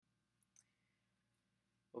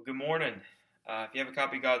Well, good morning. If you have a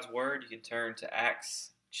copy of God's Word, you can turn to Acts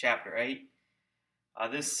chapter 8.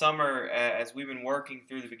 This summer, as we've been working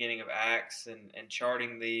through the beginning of Acts and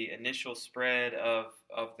charting the initial spread of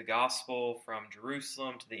the gospel from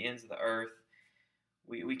Jerusalem to the ends of the earth,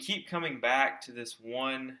 we keep coming back to this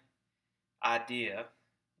one idea,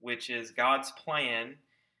 which is God's plan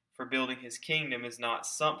for building His kingdom is not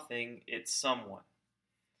something, it's someone.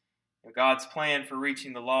 God's plan for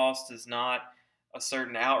reaching the lost is not a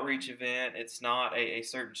certain outreach event, it's not a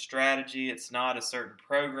certain strategy, it's not a certain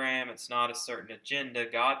program, it's not a certain agenda.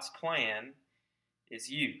 God's plan is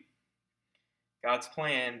you. God's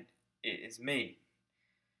plan is me.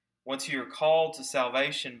 Once you are called to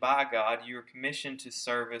salvation by God, you are commissioned to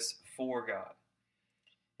service for God.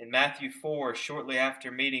 In Matthew 4, shortly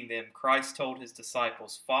after meeting them, Christ told His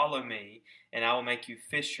disciples, "Follow me, and I will make you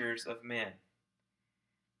fishers of men."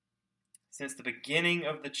 Since the beginning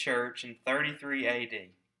of the church in 33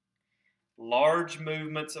 AD, large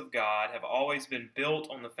movements of God have always been built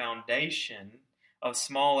on the foundation of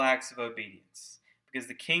small acts of obedience, because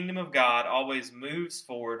the kingdom of God always moves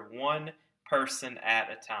forward one person at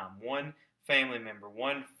a time, one family member,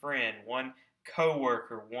 one friend, one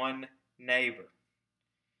co-worker, one neighbor.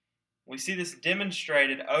 We see this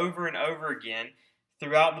demonstrated over and over again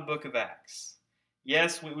throughout the book of Acts.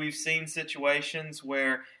 Yes, we've seen situations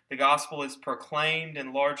where the gospel is proclaimed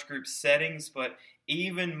in large group settings, but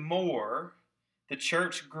even more, the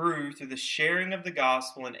church grew through the sharing of the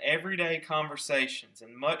gospel in everyday conversations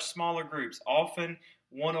in much smaller groups, often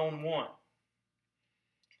one-on-one.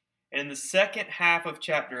 And in the second half of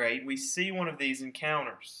chapter 8, we see one of these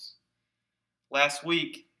encounters. Last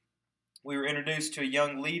week, we were introduced to a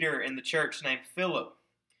young leader in the church named Philip,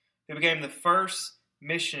 who became the first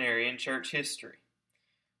missionary in church history.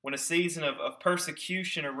 When a season of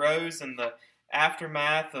persecution arose in the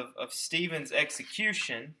aftermath of Stephen's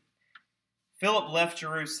execution, Philip left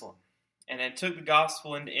Jerusalem and took the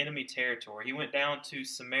gospel into enemy territory. He went down to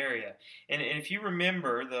Samaria. And if you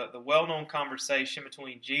remember the well-known conversation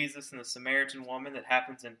between Jesus and the Samaritan woman that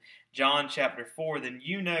happens in John chapter 4, then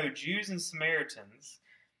you know Jews and Samaritans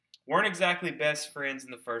weren't exactly best friends in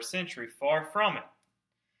the first century, far from it.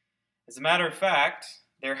 As a matter of fact,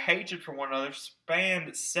 their hatred for one another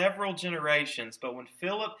spanned several generations, but when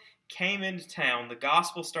Philip came into town, the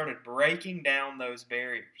gospel started breaking down those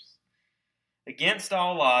barriers. Against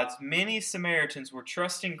all odds, many Samaritans were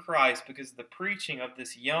trusting Christ because of the preaching of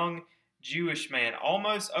this young Jewish man.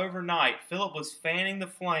 Almost overnight, Philip was fanning the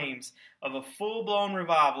flames of a full-blown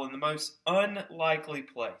revival in the most unlikely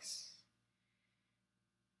place.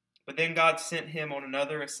 But then God sent him on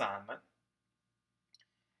another assignment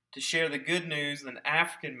to share the good news with an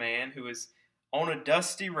African man who was on a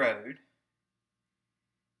dusty road,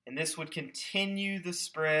 and this would continue the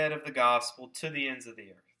spread of the gospel to the ends of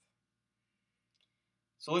the earth.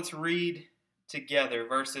 So let's read together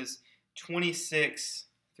verses 26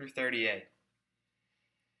 through 38. It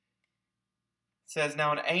says,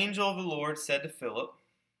 "Now an angel of the Lord said to Philip,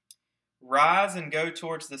 'Rise and go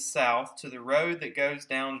towards the south to the road that goes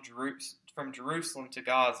down from Jerusalem to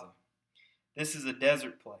Gaza. This is a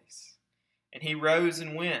desert place.' And he rose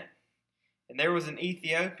and went. And there was an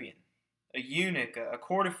Ethiopian, a eunuch, a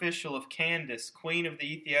court official of Candace, queen of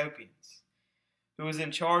the Ethiopians, who was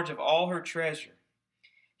in charge of all her treasure.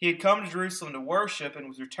 He had come to Jerusalem to worship and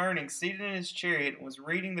was returning, seated in his chariot, and was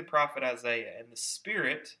reading the prophet Isaiah. And the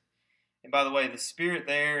Spirit," and by the way, the Spirit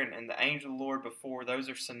there and the angel of the Lord before, those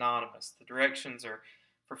are synonymous. The directions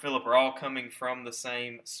for Philip are all coming from the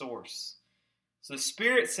same source. "So the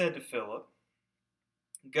Spirit said to Philip,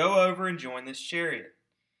 'Go over and join this chariot.'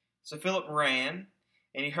 So Philip ran,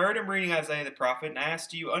 and he heard him reading Isaiah the prophet and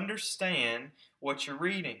asked, 'Do you understand what you're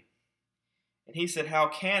reading?' And he said, 'How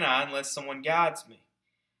can I unless someone guides me?'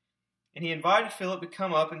 And he invited Philip to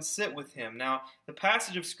come up and sit with him. Now, the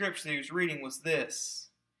passage of scripture that he was reading was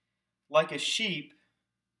this: 'Like a sheep,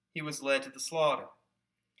 he was led to the slaughter,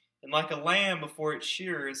 and like a lamb before its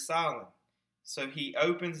shearer is silent, so he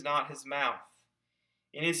opens not his mouth.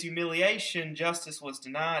 In his humiliation, justice was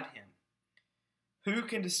denied him. Who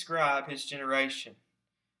can describe his generation?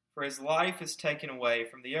 For his life is taken away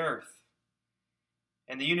from the earth.'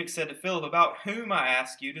 And the eunuch said to Philip, 'About whom, I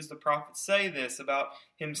ask you, does the prophet say this? About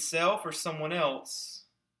himself or someone else?'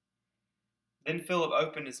 Then Philip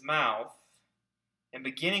opened his mouth, and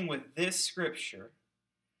beginning with this scripture,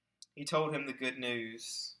 he told him the good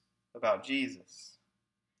news about Jesus.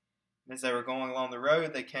 And as they were going along the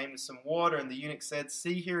road, they came to some water, and the eunuch said,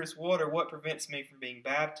 'See, here is water. What prevents me from being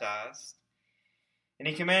baptized?' And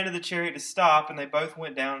he commanded the chariot to stop, and they both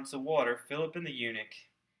went down into the water, Philip and the eunuch,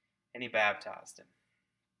 and he baptized him."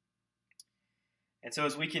 And so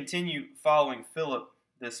as we continue following Philip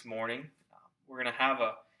this morning, we're going to have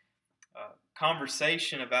a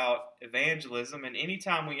conversation about evangelism. And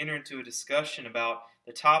anytime we enter into a discussion about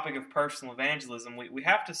the topic of personal evangelism, we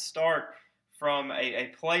have to start from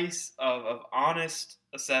a place of honest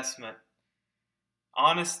assessment,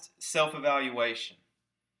 honest self-evaluation.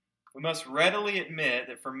 We must readily admit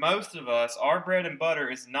that for most of us, our bread and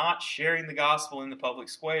butter is not sharing the gospel in the public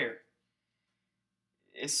square.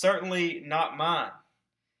 It's certainly not mine.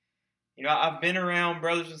 You know, I've been around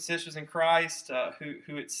brothers and sisters in Christ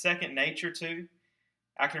who it's second nature to.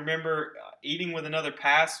 I can remember eating with another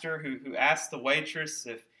pastor who asked the waitress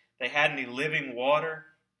if they had any living water.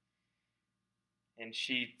 And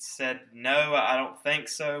she said, "No, I don't think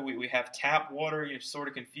so. We have tap water." You're sort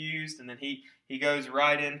of confused. And then he goes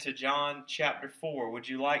right into John chapter 4. "Would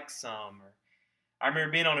you like some?" Or I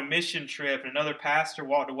remember being on a mission trip and another pastor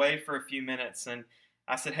walked away for a few minutes. And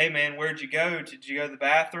I said, "Hey man, where'd you go? Did you go to the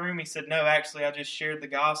bathroom?" He said, "No, actually I just shared the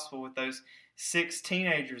gospel with those 6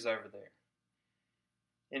 teenagers over there."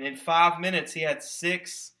 And in 5 minutes he had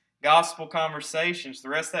 6 gospel conversations. The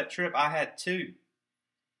rest of that trip I had 2.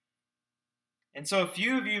 And so a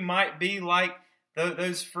few of you might be like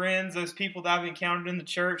those friends, those people that I've encountered in the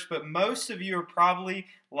church, but most of you are probably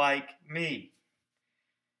like me.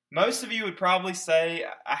 Most of you would probably say,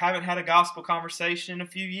 "I haven't had a gospel conversation in a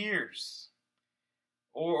few years."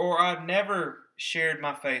 Or "I've never shared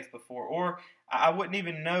my faith before." Or "I wouldn't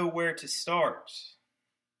even know where to start."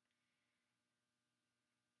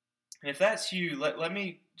 And if that's you, let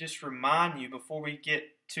me just remind you before we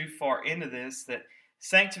get too far into this that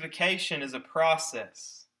sanctification is a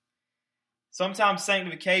process. Sometimes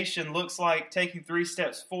sanctification looks like taking 3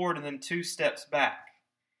 steps forward and then 2 steps back.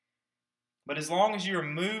 But as long as you're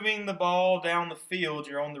moving the ball down the field,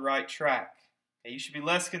 you're on the right track. You should be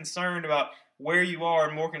less concerned about where you are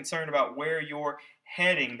and more concerned about where you're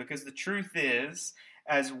heading, because the truth is,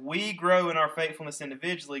 as we grow in our faithfulness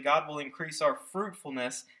individually, God will increase our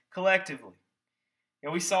fruitfulness collectively.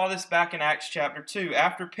 And we saw this back in Acts chapter 2.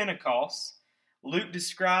 After Pentecost, Luke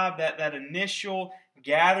described that initial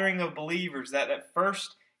gathering of believers, that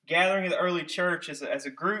first gathering of the early church as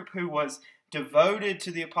a group who was devoted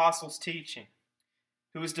to the apostles' teaching,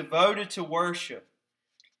 who was devoted to worship,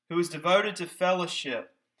 who was devoted to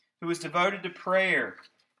fellowship, who was devoted to prayer,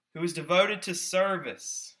 who was devoted to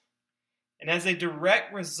service. And as a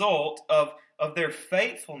direct result of their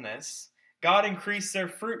faithfulness, God increased their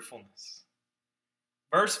fruitfulness.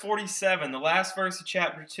 Verse 47, the last verse of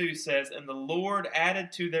chapter 2 says, "And the Lord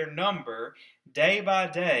added to their number day by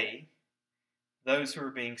day those who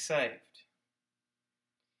were being saved."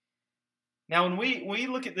 Now, when we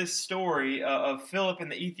look at this story of Philip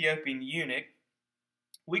and the Ethiopian eunuch,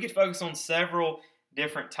 we could focus on several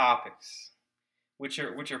different topics which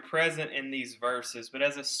are present in these verses. But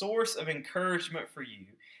as a source of encouragement for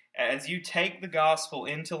you, as you take the gospel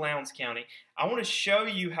into Lowndes County, I want to show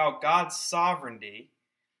you how God's sovereignty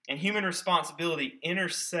and human responsibility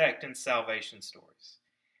intersect in salvation stories.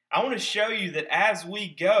 I want to show you that as we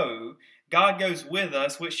go, God goes with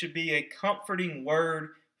us, which should be a comforting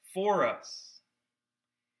word for us.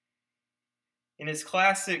 In his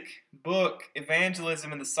classic book,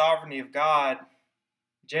 Evangelism and the Sovereignty of God,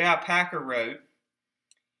 J.I. Packer wrote,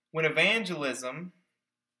 "When evangelism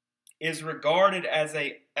is regarded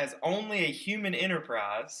as only a human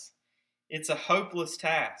enterprise, it's a hopeless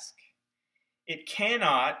task. It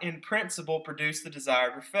cannot, in principle, produce the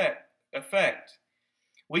desired effect.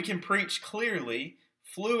 We can preach clearly,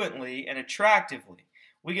 fluently, and attractively.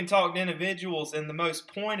 We can talk to individuals in the most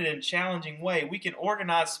pointed and challenging way. We can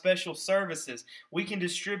organize special services. We can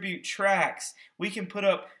distribute tracts. We can put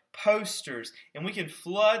up posters. And we can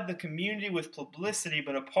flood the community with publicity.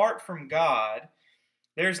 But apart from God,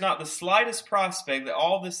 there's not the slightest prospect that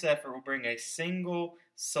all this effort will bring a single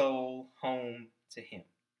soul home to Him."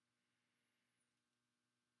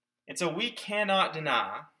 And so we cannot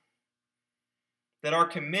deny that our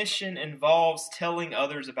commission involves telling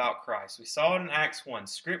others about Christ. We saw it in Acts 1.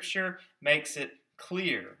 Scripture makes it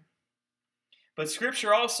clear. But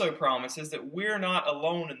Scripture also promises that we're not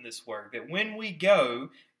alone in this work, that when we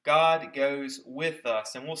go, God goes with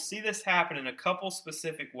us. And we'll see this happen in a couple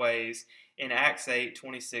specific ways in Acts 8,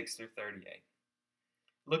 26 through 38.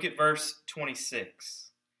 Look at verse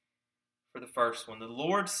 26 for the first one. "The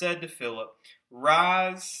Lord said to Philip,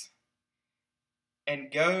 'Rise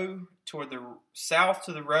and go toward the south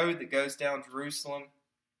to the road that goes down Jerusalem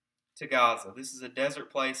to Gaza.' This is a desert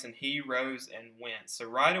place, and he rose and went." So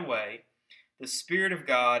right away, the Spirit of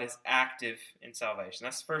God is active in salvation.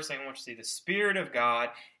 That's the first thing I want you to see. The Spirit of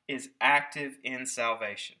God is active in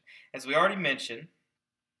salvation. As we already mentioned,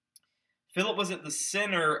 Philip was at the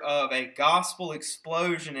center of a gospel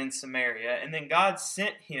explosion in Samaria, and then God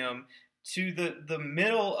sent him to the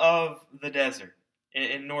middle of the desert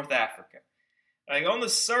in North Africa. Like, on the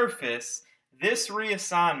surface, this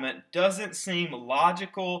reassignment doesn't seem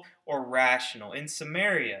logical or rational. In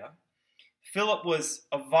Samaria, Philip was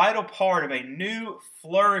a vital part of a new,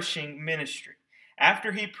 flourishing ministry.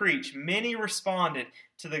 After he preached, many responded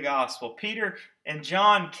to the gospel. Peter and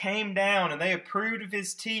John came down and they approved of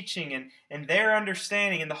his teaching and their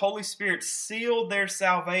understanding, and the Holy Spirit sealed their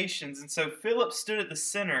salvations. And so Philip stood at the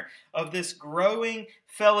center of this growing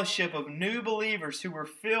fellowship of new believers who were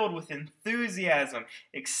filled with enthusiasm,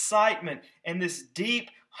 excitement, and this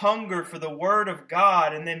deep hunger for the Word of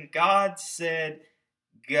God. And then God said,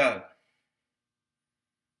 "Go."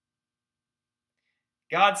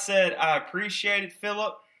 God said, "I appreciate it,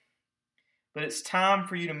 Philip, but it's time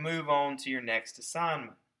for you to move on to your next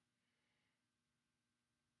assignment."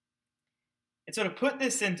 And so to put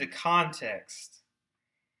this into context,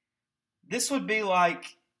 this would be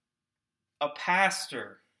like a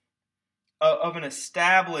pastor of an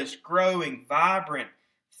established, growing, vibrant,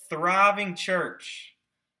 thriving church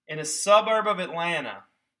in a suburb of Atlanta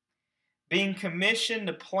being commissioned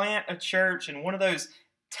to plant a church in one of those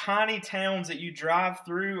tiny towns that you drive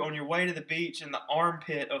through on your way to the beach in the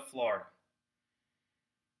armpit of Florida.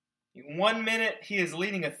 One minute he is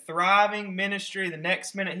leading a thriving ministry, the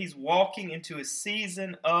next minute he's walking into a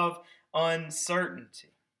season of uncertainty.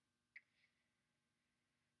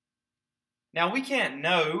 Now, we can't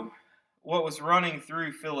know what was running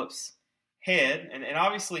through Philip's head, and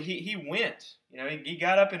obviously he went. He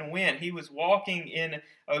got up and went. He was walking in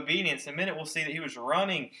obedience. In a minute we'll see that he was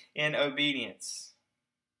running in obedience.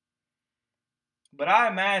 But I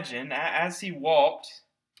imagine as he walked,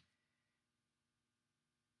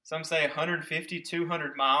 some say 150,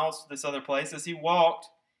 200 miles to this other place, as he walked,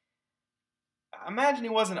 I imagine he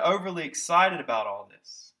wasn't overly excited about all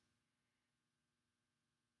this.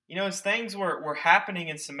 As things were happening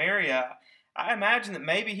in Samaria, I imagine that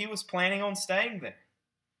maybe he was planning on staying there.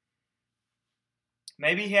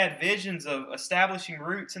 Maybe he had visions of establishing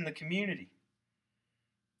roots in the community.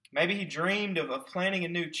 Maybe he dreamed of planting a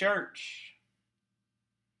new church.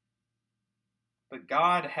 But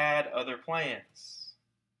God had other plans.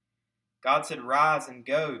 God said, "Rise and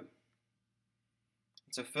go."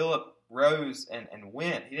 And so Philip rose and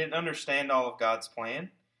went. He didn't understand all of God's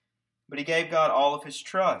plan, but he gave God all of his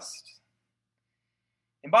trust.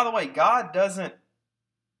 And by the way, God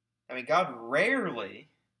rarely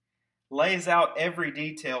lays out every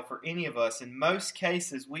detail for any of us. In most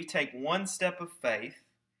cases, we take one step of faith,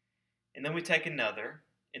 and then we take another,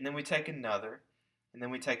 and then we take another, and then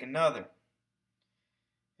we take another.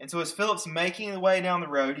 And so as Philip's making the way down the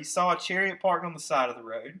road, he saw a chariot parked on the side of the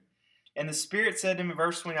road. And the Spirit said to him in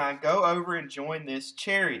verse 29, "Go over and join this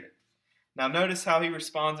chariot." Now notice how he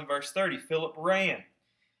responds in verse 30. Philip ran.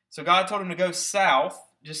 So God told him to go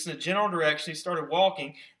south, just in a general direction. He started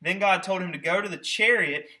walking. Then God told him to go to the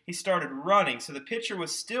chariot. He started running. So the picture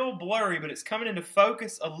was still blurry, but it's coming into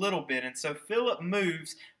focus a little bit. And so Philip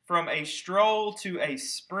moves from a stroll to a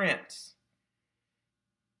sprint,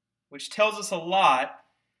 which tells us a lot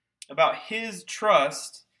about his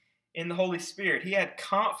trust in the Holy Spirit. He had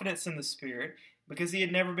confidence in the Spirit because he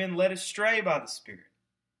had never been led astray by the Spirit.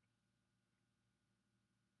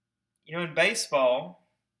 In baseball,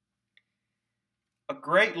 a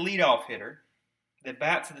great leadoff hitter that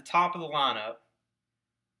bats at the top of the lineup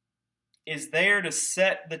is there to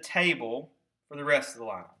set the table for the rest of the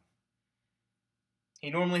lineup. He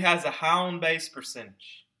normally has a high on-base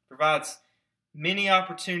percentage, provides many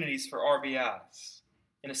opportunities for RBIs.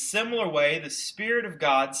 In a similar way, the Spirit of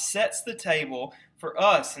God sets the table for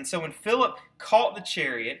us. And so when Philip caught the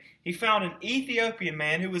chariot, he found an Ethiopian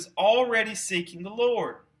man who was already seeking the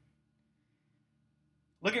Lord.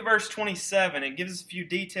 Look at verse 27. It gives us a few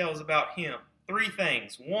details about him. 3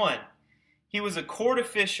 things. 1, he was a court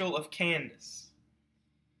official of Candace.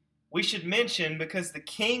 We should mention because the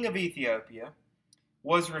king of Ethiopia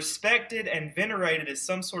was respected and venerated as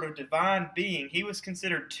some sort of divine being, he was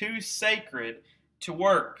considered too sacred to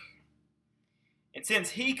work. And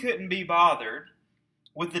since he couldn't be bothered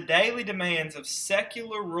with the daily demands of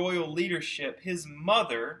secular royal leadership, his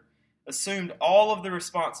mother assumed all of the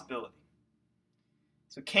responsibility.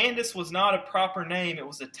 So Candace was not a proper name, it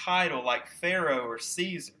was a title like Pharaoh or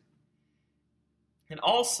Caesar. And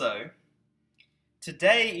also,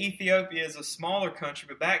 today Ethiopia is a smaller country,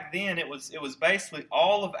 but back then it was basically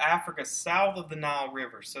all of Africa south of the Nile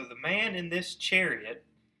River. So the man in this chariot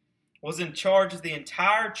was in charge of the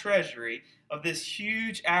entire treasury of this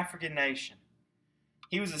huge African nation.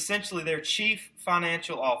 He was essentially their chief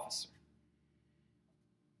financial officer.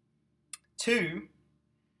 2,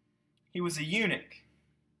 he was a eunuch.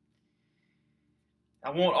 I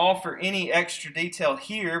won't offer any extra detail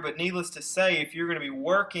here, but needless to say, if you're going to be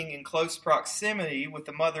working in close proximity with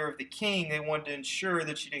the mother of the king, they wanted to ensure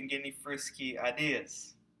that you didn't get any frisky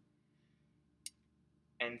ideas.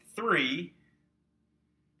 And 3,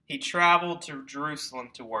 he traveled to Jerusalem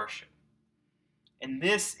to worship. And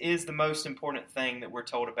this is the most important thing that we're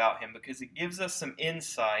told about him, because it gives us some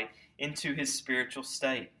insight into his spiritual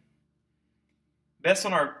state. Based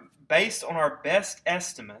on our best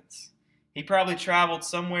estimates, he probably traveled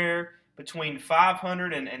somewhere between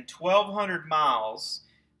 500 and 1,200 miles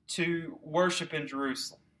to worship in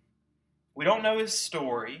Jerusalem. We don't know his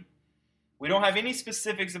story. We don't have any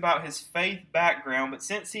specifics about his faith background, but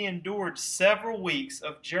since he endured several weeks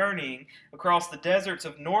of journeying across the deserts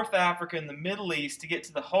of North Africa and the Middle East to get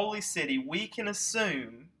to the holy city, we can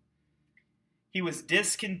assume he was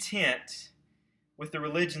discontent with the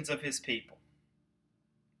religions of his people.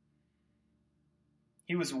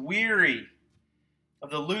 He was weary of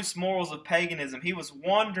the loose morals of paganism. He was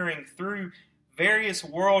wandering through various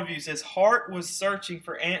worldviews. His heart was searching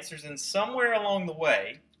for answers, and somewhere along the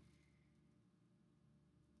way,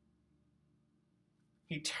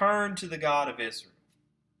 he turned to the God of Israel.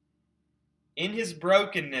 In his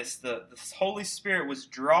brokenness, the Holy Spirit was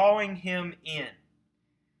drawing him in.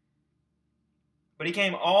 But he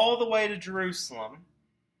came all the way to Jerusalem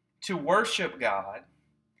to worship God,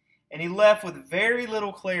 and he left with very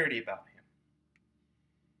little clarity about him.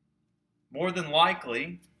 More than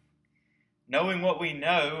likely, knowing what we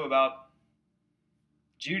know about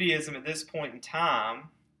Judaism at this point in time,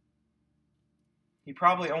 he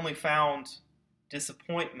probably only found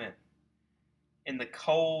disappointment in the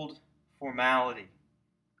cold formality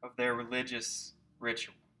of their religious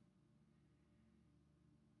ritual.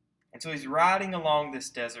 And so he's riding along this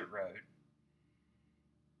desert road,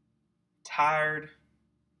 tired,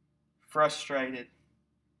 frustrated,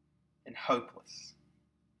 and hopeless.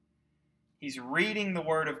 He's reading the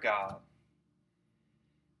Word of God,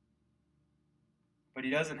 but he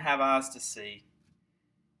doesn't have eyes to see.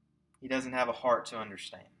 He doesn't have a heart to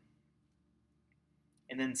understand.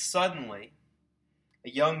 And then suddenly, a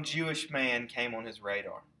young Jewish man came on his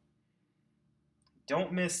radar.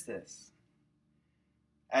 Don't miss this.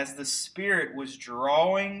 As the Spirit was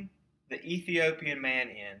drawing the Ethiopian man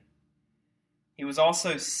in, he was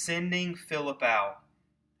also sending Philip out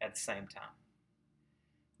at the same time.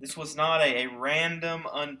 This was not a random,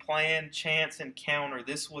 unplanned chance encounter.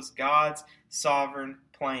 This was God's sovereign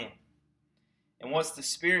plan. And once the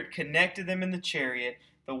Spirit connected them in the chariot,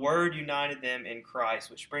 the Word united them in Christ,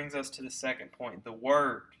 which brings us to the second point. The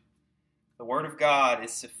Word of God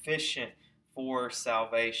is sufficient for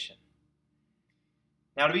salvation.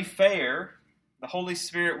 Now, to be fair, the Holy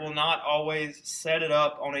Spirit will not always set it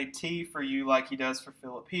up on a T for you like he does for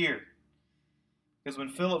Philip here. Because when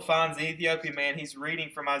Philip finds the Ethiopian man, he's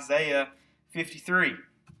reading from Isaiah 53.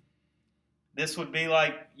 This would be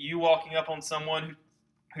like you walking up on someone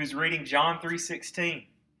who's reading John 3:16,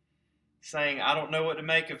 saying, I don't know what to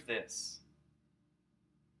make of this.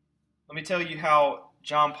 Let me tell you how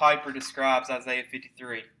John Piper describes Isaiah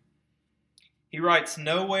 53. He writes,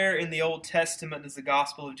 nowhere in the Old Testament does the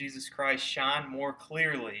gospel of Jesus Christ shine more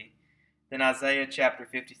clearly than Isaiah chapter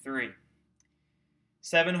 53.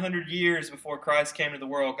 700 years before Christ came to the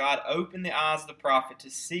world, God opened the eyes of the prophet to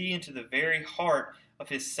see into the very heart of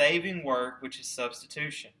his saving work, which is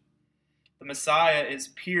substitution. The Messiah is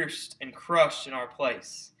pierced and crushed in our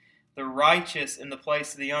place, the righteous in the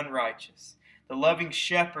place of the unrighteous, the loving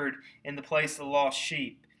shepherd in the place of the lost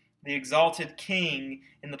sheep, the exalted king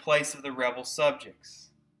in the place of the rebel subjects.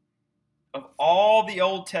 Of all the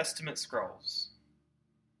Old Testament scrolls,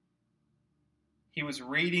 he was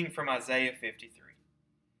reading from Isaiah 53.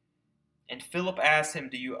 And Philip asked him,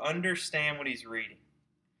 do you understand what he's reading?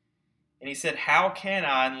 And he said, how can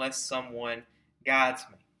I unless someone guides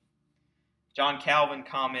me? John Calvin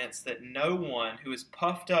comments that no one who is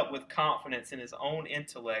puffed up with confidence in his own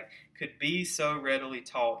intellect could be so readily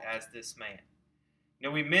taught as this man. You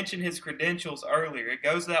know, we mentioned his credentials earlier. It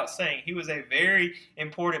goes without saying, he was a very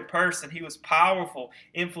important person. He was powerful,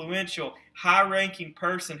 influential, high-ranking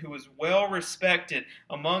person who was well-respected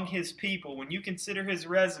among his people. When you consider his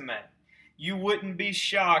resume, you wouldn't be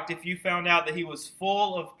shocked if you found out that he was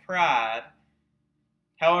full of pride.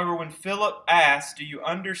 However, when Philip asked, do you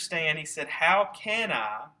understand? He said, how can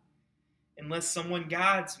I unless someone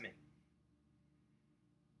guides me?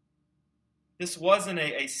 This wasn't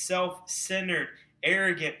a self-centered,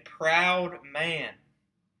 arrogant, proud man.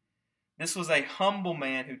 This was a humble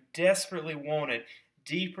man who desperately wanted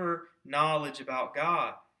deeper knowledge about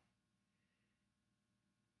God.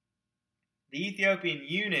 The Ethiopian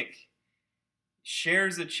eunuch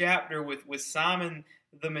shares a chapter with Simon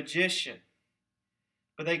the magician.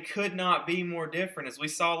 But they could not be more different. As we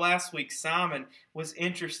saw last week, Simon was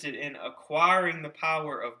interested in acquiring the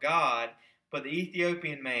power of God, but the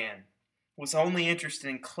Ethiopian man was only interested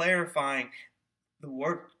in clarifying the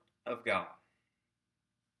work of God.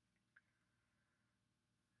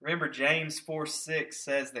 Remember, James 4:6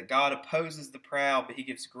 says that God opposes the proud, but he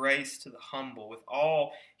gives grace to the humble. With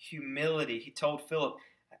all humility, he told Philip,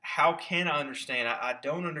 how can I understand? I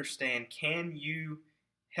don't understand. Can you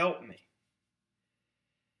help me?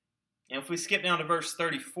 And if we skip down to verse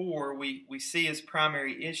 34, we see his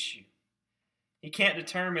primary issue. He can't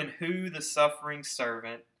determine who the suffering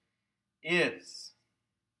servant is.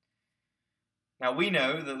 Now we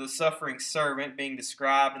know that the suffering servant being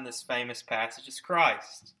described in this famous passage is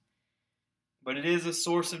Christ. But it is a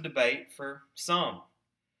source of debate for some.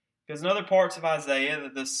 Because in other parts of Isaiah,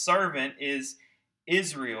 the servant is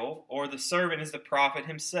Israel, or the servant is the prophet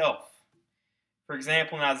himself. For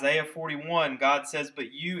example, in Isaiah 41, God says,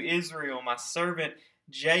 "But you, Israel, my servant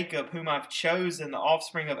Jacob, whom I've chosen, the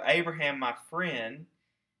offspring of Abraham, my friend."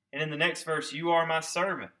 And in the next verse, "You are my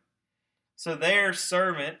servant." So their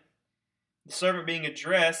servant, the servant being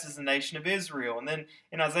addressed, is the nation of Israel. And then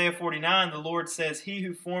in Isaiah 49, the Lord says, "He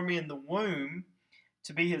who formed me in the womb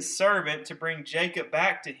to be his servant, to bring Jacob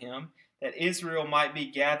back to him, that Israel might be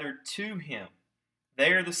gathered to him."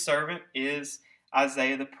 There the servant is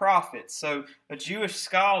Isaiah the prophet. So a Jewish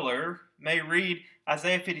scholar may read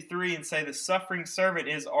Isaiah 53 and say the suffering servant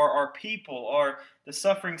is our people, or the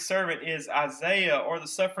suffering servant is Isaiah, or the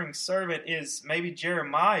suffering servant is maybe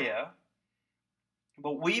Jeremiah.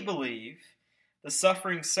 But we believe the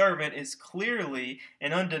suffering servant is clearly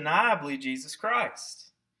and undeniably Jesus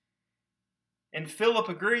Christ. And Philip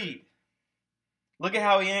agreed. Look at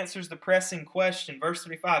how he answers the pressing question. Verse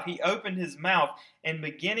 35, he opened his mouth, and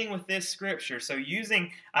beginning with this scripture, so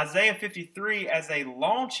using Isaiah 53 as a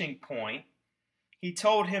launching point, he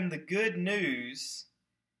told him the good news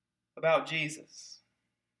about Jesus.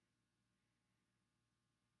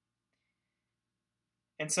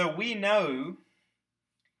 And so we know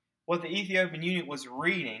what the Ethiopian eunuch was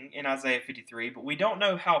reading in Isaiah 53, but we don't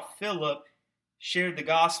know how Philip shared the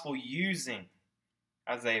gospel using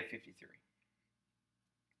Isaiah 53.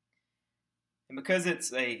 And because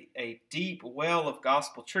it's a deep well of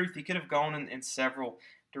gospel truth, he could have gone in several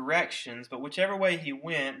directions, but whichever way he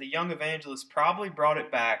went, the young evangelist probably brought it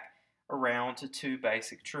back around to two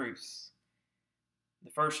basic truths.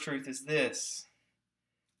 The first truth is this: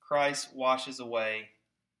 Christ washes away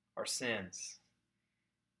our sins.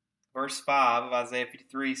 Verse 5 of Isaiah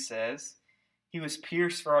 53 says, "He was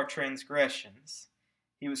pierced for our transgressions,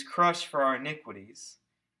 he was crushed for our iniquities.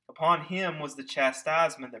 Upon him was the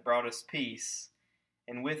chastisement that brought us peace,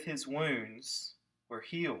 and with his wounds we're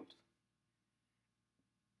healed."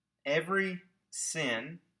 Every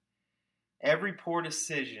sin, every poor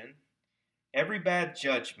decision, every bad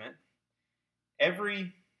judgment,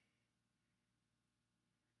 every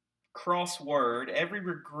cross word, every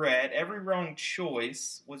regret, every wrong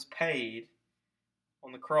choice was paid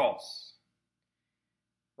on the cross.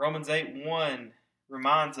 Romans 8:1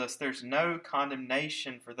 reminds us there's no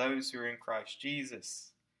condemnation for those who are in Christ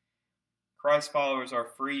Jesus. Christ followers are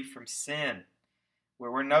free from sin, where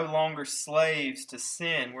we're no longer slaves to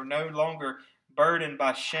sin. We're no longer burdened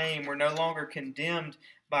by shame. We're no longer condemned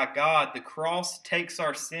by God. The cross takes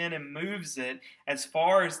our sin and moves it as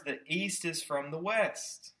far as the east is from the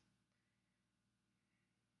west.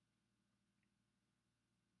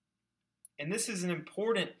 And this is an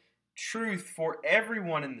important truth for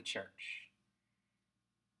everyone in the church.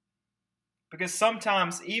 Because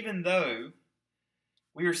sometimes, even though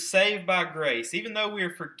we are saved by grace, even though we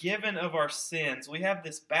are forgiven of our sins, we have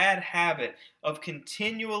this bad habit of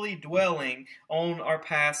continually dwelling on our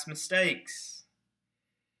past mistakes.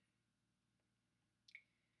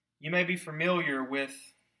 You may be familiar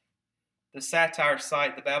with the satire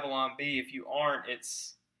site, the Babylon Bee. If you aren't,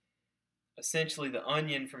 it's essentially the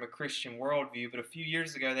Onion from a Christian worldview. But a few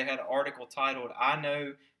years ago, they had an article titled, "I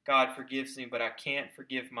know God forgives me, but I can't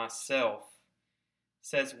forgive myself,"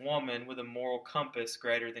 says woman with a moral compass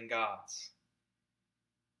greater than God's.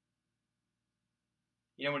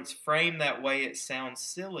 You know, when it's framed that way, it sounds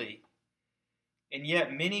silly. And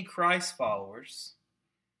yet many Christ followers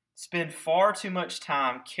spend far too much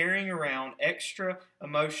time carrying around extra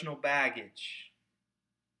emotional baggage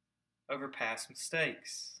over past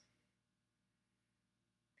mistakes.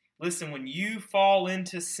 Listen, when you fall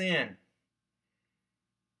into sin,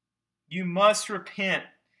 you must repent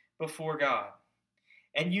before God.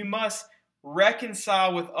 And you must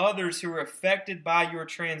reconcile with others who are affected by your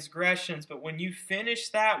transgressions. But when you finish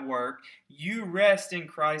that work, you rest in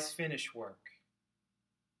Christ's finished work.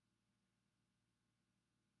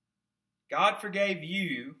 God forgave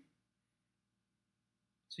you,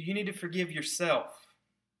 so you need to forgive yourself.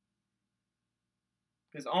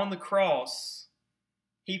 Because on the cross,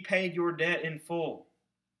 He paid your debt in full.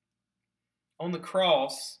 On the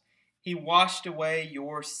cross, He washed away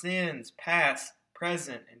your sins, past,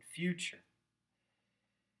 present, and future.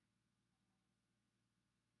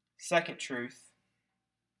 Second truth,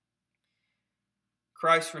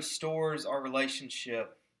 Christ restores our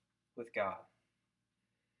relationship with God.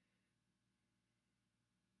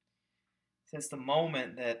 Since the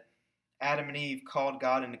moment that Adam and Eve called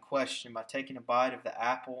God into question by taking a bite of the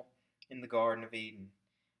apple in the Garden of Eden,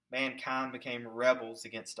 mankind became rebels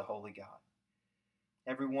against a holy God.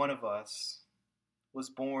 Every one of us was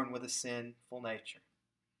born with a sinful nature.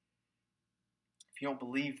 If you don't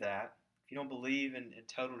believe that, if you don't believe in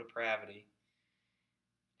total depravity,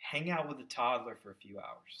 hang out with a toddler for a few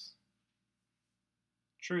hours.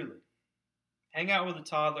 Truly. Hang out with a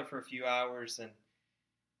toddler for a few hours and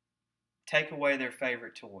take away their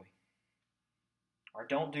favorite toy. Or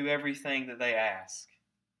don't do everything that they ask.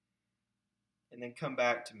 And then come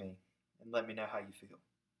back to me and let me know how you feel.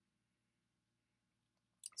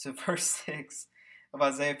 So verse 6 of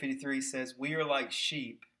Isaiah 53 says, we are like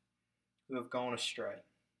sheep who have gone astray.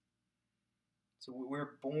 So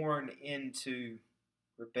we're born into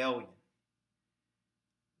rebellion.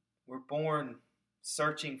 We're born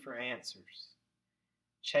searching for answers,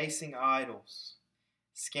 chasing idols,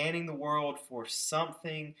 scanning the world for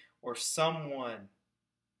something or someone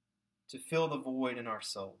to fill the void in our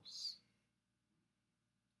souls.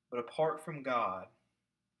 But apart from God,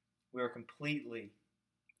 we are completely,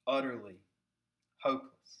 utterly hopeless.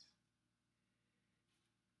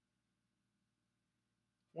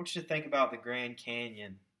 I want you to think about the Grand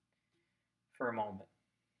Canyon for a moment.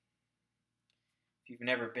 If you've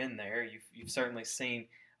never been there, you've certainly seen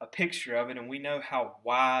a picture of it, and we know how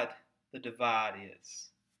wide the divide is.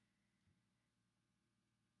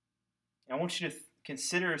 I want you to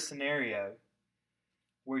consider a scenario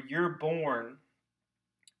where you're born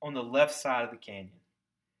on the left side of the canyon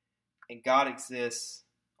and God exists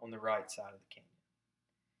on the right side of the canyon.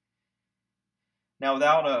 Now,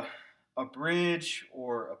 without a bridge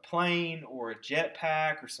or a plane or a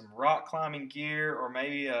jetpack or some rock climbing gear or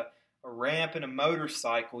maybe a ramp and a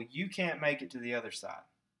motorcycle, you can't make it to the other side.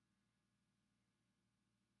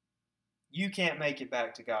 You can't make it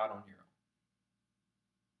back to God on your own.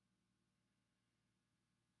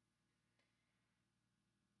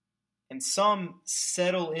 And some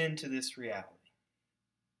settle into this reality.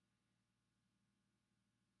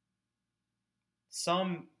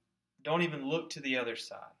 Some don't even look to the other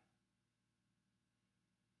side.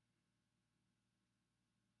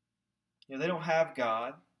 You know, they don't have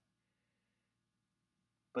God,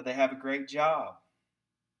 but they have a great job.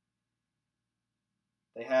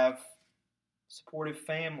 They have supportive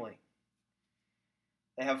family.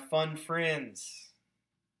 They have fun friends.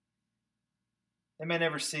 They may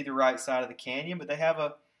never see the right side of the canyon, but they have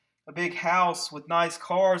a big house with nice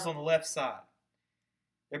cars on the left side.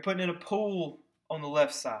 They're putting in a pool on the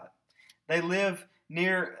left side. They live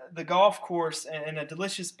near the golf course and a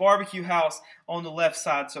delicious barbecue house on the left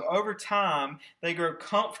side. So over time, they grow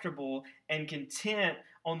comfortable and content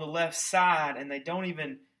on the left side, and they don't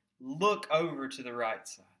even look over to the right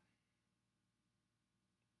side.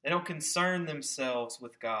 They don't concern themselves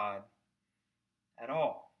with God at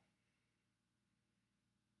all.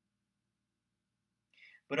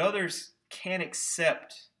 But others can't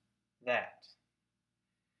accept that.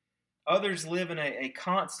 Others live in a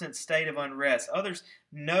constant state of unrest. Others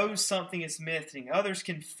know something is missing. Others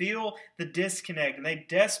can feel the disconnect, and they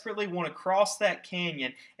desperately want to cross that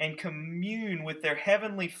canyon and commune with their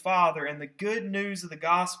Heavenly Father. And the good news of the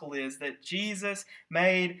gospel is that Jesus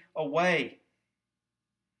made a way.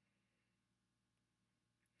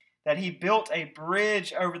 That He built a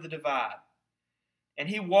bridge over the divide. And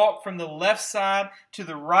He walked from the left side to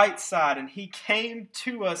the right side. And He came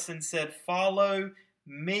to us and said, "Follow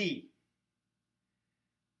me."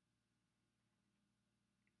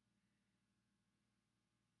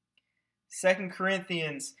 Second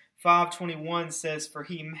Corinthians 5:21 says, "For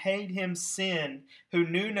He made Him sin who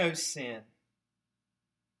knew no sin,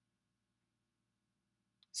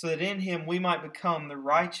 so that in Him we might become the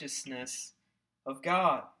righteousness of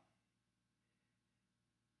God."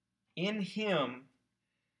 In Him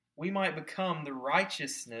we might become the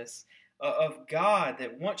righteousness of God.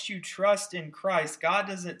 That once you trust in Christ, God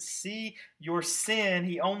doesn't see your sin,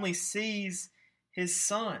 He only sees His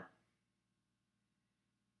Son.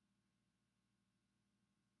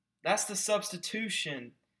 That's the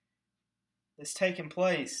substitution that's taken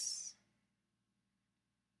place.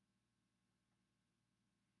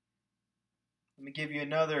 Let me give you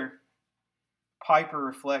another Piper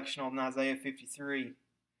reflection on Isaiah 53.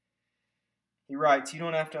 He writes, you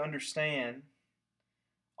don't have to understand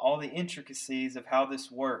all the intricacies of how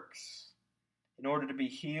this works in order to be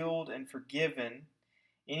healed and forgiven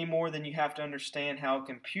any more than you have to understand how a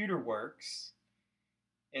computer works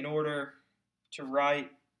in order to write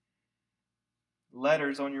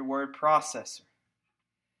letters on your word processor.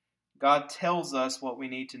 God tells us what we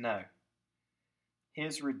need to know.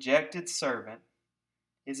 His rejected servant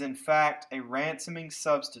is in fact a ransoming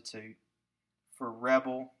substitute for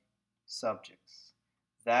rebel subjects.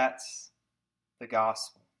 That's the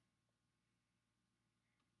gospel.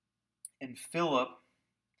 And Philip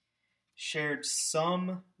shared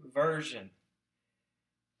some version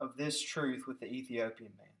of this truth with the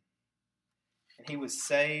Ethiopian man. And he was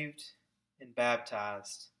saved and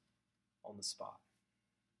baptized on the spot.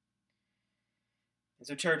 And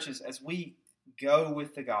so, churches, as we go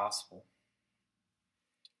with the gospel,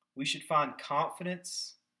 we should find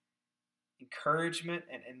confidence, encouragement,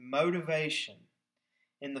 and motivation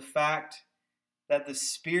in the fact that the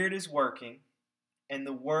Spirit is working and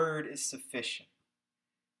the Word is sufficient.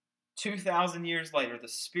 2,000 years later, the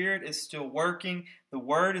Spirit is still working, the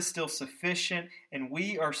Word is still sufficient, and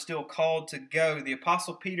we are still called to go. The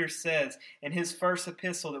Apostle Peter says in his first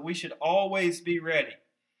epistle that we should always be ready.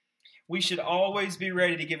 We should always be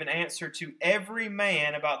ready to give an answer to every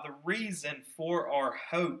man about the reason for our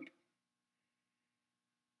hope.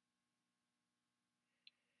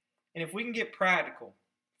 And if we can get practical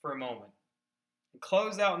for a moment and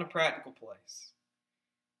close out in a practical place,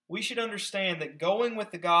 we should understand that going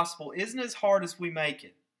with the gospel isn't as hard as we make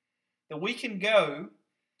it. That we can go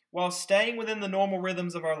while staying within the normal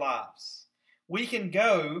rhythms of our lives. We can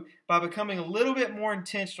go by becoming a little bit more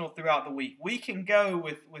intentional throughout the week. We can go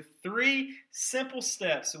with 3 simple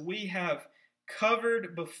steps that we have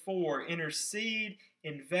covered before: intercede,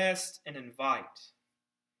 invest, and invite.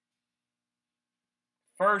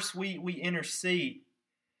 First, we intercede.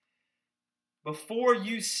 Before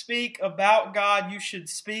you speak about God, you should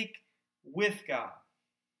speak with God.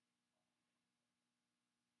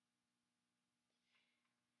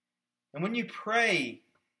 And when you pray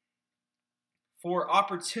for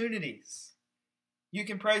opportunities, you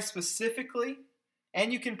can pray specifically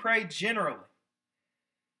and you can pray generally.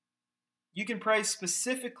 You can pray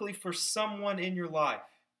specifically for someone in your life.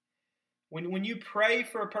 When you pray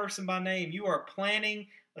for a person by name, you are planting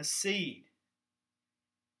a seed.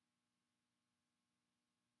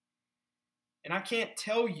 And I can't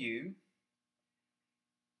tell you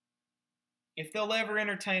if they'll ever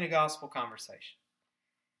entertain a gospel conversation.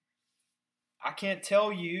 I can't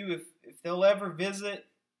tell you if they'll ever visit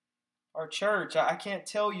our church. I can't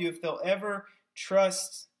tell you if they'll ever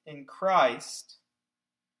trust in Christ.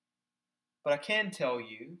 But I can tell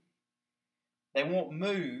you they won't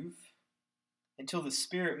move until the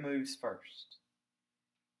Spirit moves first.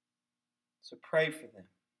 So pray for them.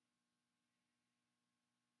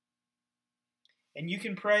 And you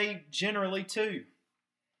can pray generally too.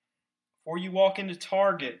 Before you walk into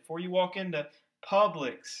Target, before you walk into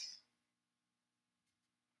Publix,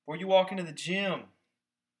 before you walk into the gym,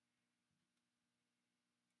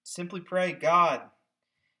 simply pray, God,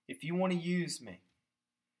 if you want to use me,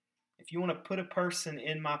 if you want to put a person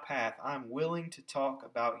in my path, I'm willing to talk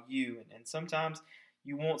about you. And sometimes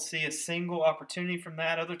you won't see a single opportunity from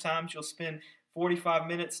that. Other times you'll spend 45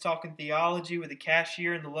 minutes talking theology with the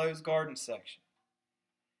cashier in the Lowe's garden section.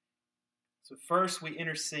 So first we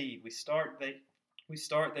intercede. We start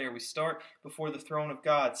there. We start before the throne of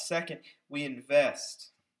God. Second, we invest.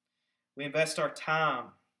 We invest our time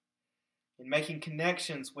in making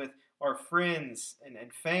connections with our friends and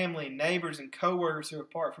family, neighbors, and coworkers who are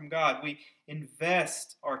apart from God. We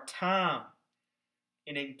invest our time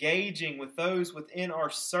in engaging with those within our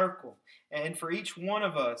circle. And for each one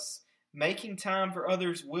of us, making time for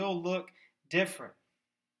others will look different.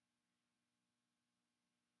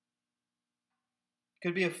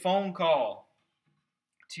 Could be a phone call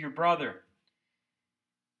to your brother.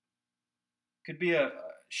 Could be a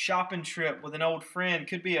shopping trip with an old friend.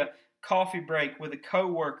 Could be a coffee break with a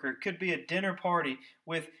coworker. It could be a dinner party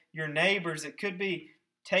with your neighbors. It could be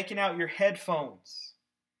taking out your headphones.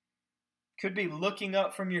 It could be looking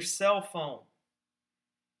up from your cell phone.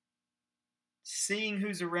 Seeing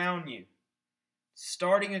who's around you.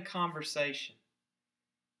 Starting a conversation.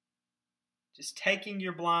 Just taking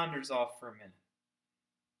your blinders off for a minute.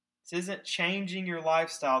 This isn't changing your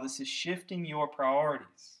lifestyle. This is shifting your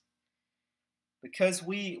priorities. because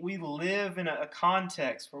we live in a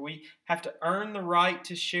context where we have to earn the right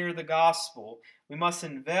to share the gospel. We must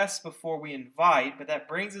invest before we invite, but that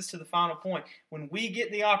brings us to the final point. When we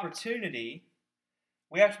get the opportunity,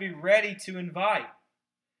 we have to be ready to invite.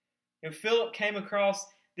 And Philip came across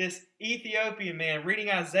this Ethiopian man reading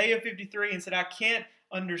Isaiah 53 and said, I can't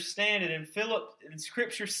understand it. And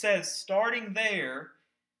Scripture says, starting there,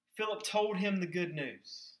 Philip told him the good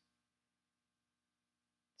news.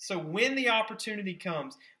 So when the opportunity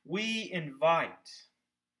comes, we invite.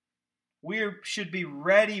 We should be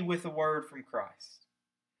ready with a word from Christ.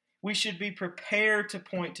 We should be prepared to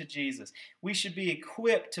point to Jesus. We should be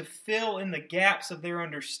equipped to fill in the gaps of their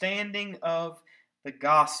understanding of the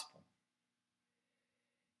gospel.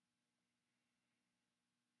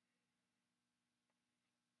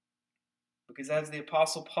 Because as the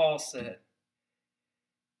Apostle Paul said,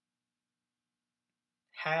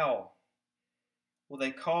 how will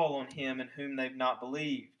they call on him in whom they've not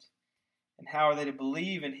believed? And how are they to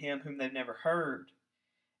believe in him whom they've never heard?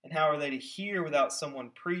 And how are they to hear without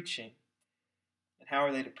someone preaching? And how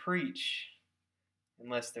are they to preach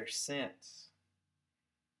unless they're sent?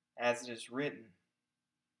 As it is written,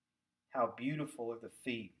 how beautiful are the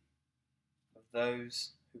feet of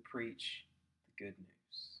those who preach the good news.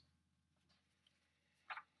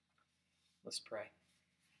 Let's pray.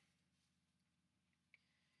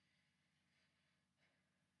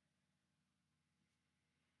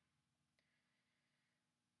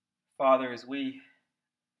 Father, as we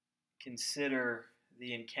consider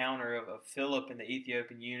the encounter of Philip and the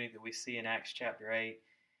Ethiopian eunuch that we see in Acts chapter 8,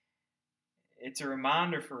 it's a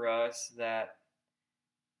reminder for us that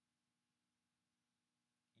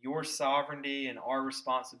your sovereignty and our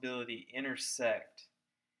responsibility intersect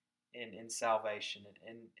in salvation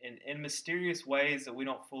and in mysterious ways that we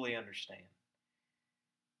don't fully understand.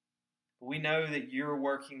 But we know that you're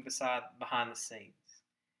working behind the scenes.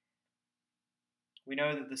 We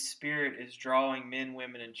know that the Spirit is drawing men,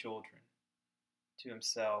 women, and children to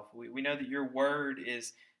himself. We know that your word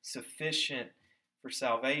is sufficient for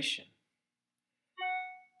salvation.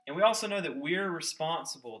 And we also know that we're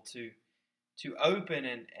responsible to open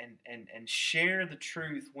and share the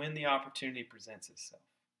truth when the opportunity presents itself.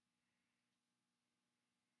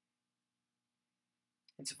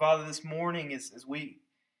 And so, Father, this morning as we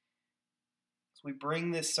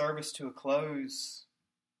bring this service to a close,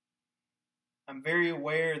 I'm very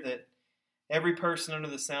aware that every person under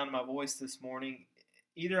the sound of my voice this morning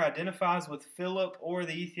either identifies with Philip or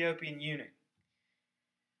the Ethiopian eunuch.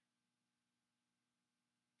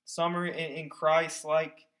 Some are in Christ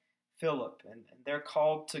like Philip, and they're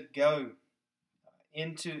called to go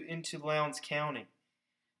into Lowndes County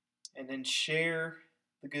and share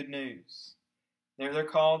the good news. They're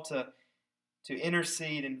called to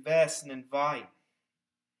intercede, invest, and invite.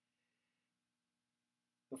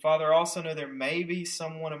 But Father, I also know there may be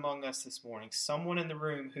someone among us this morning, someone in the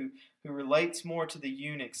room who relates more to the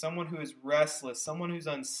eunuch, someone who is restless, someone who's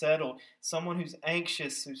unsettled, someone who's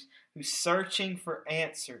anxious, who's searching for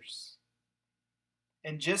answers.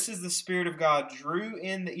 And just as the Spirit of God drew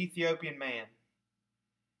in the Ethiopian man,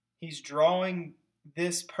 He's drawing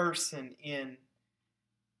this person in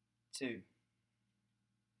too.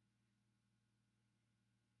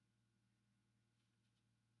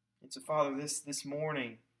 And so, Father, this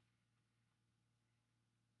morning,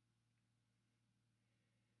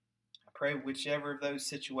 I pray whichever of those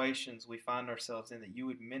situations we find ourselves in, that you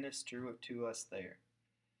would minister to us there.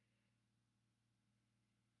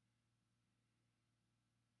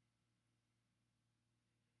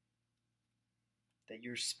 That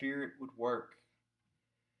your Spirit would work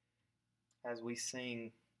as we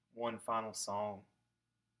sing one final song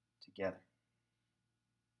together.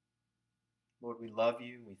 Lord, we love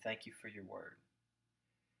you. We thank you for your word.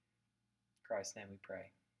 In Christ's name we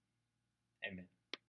pray.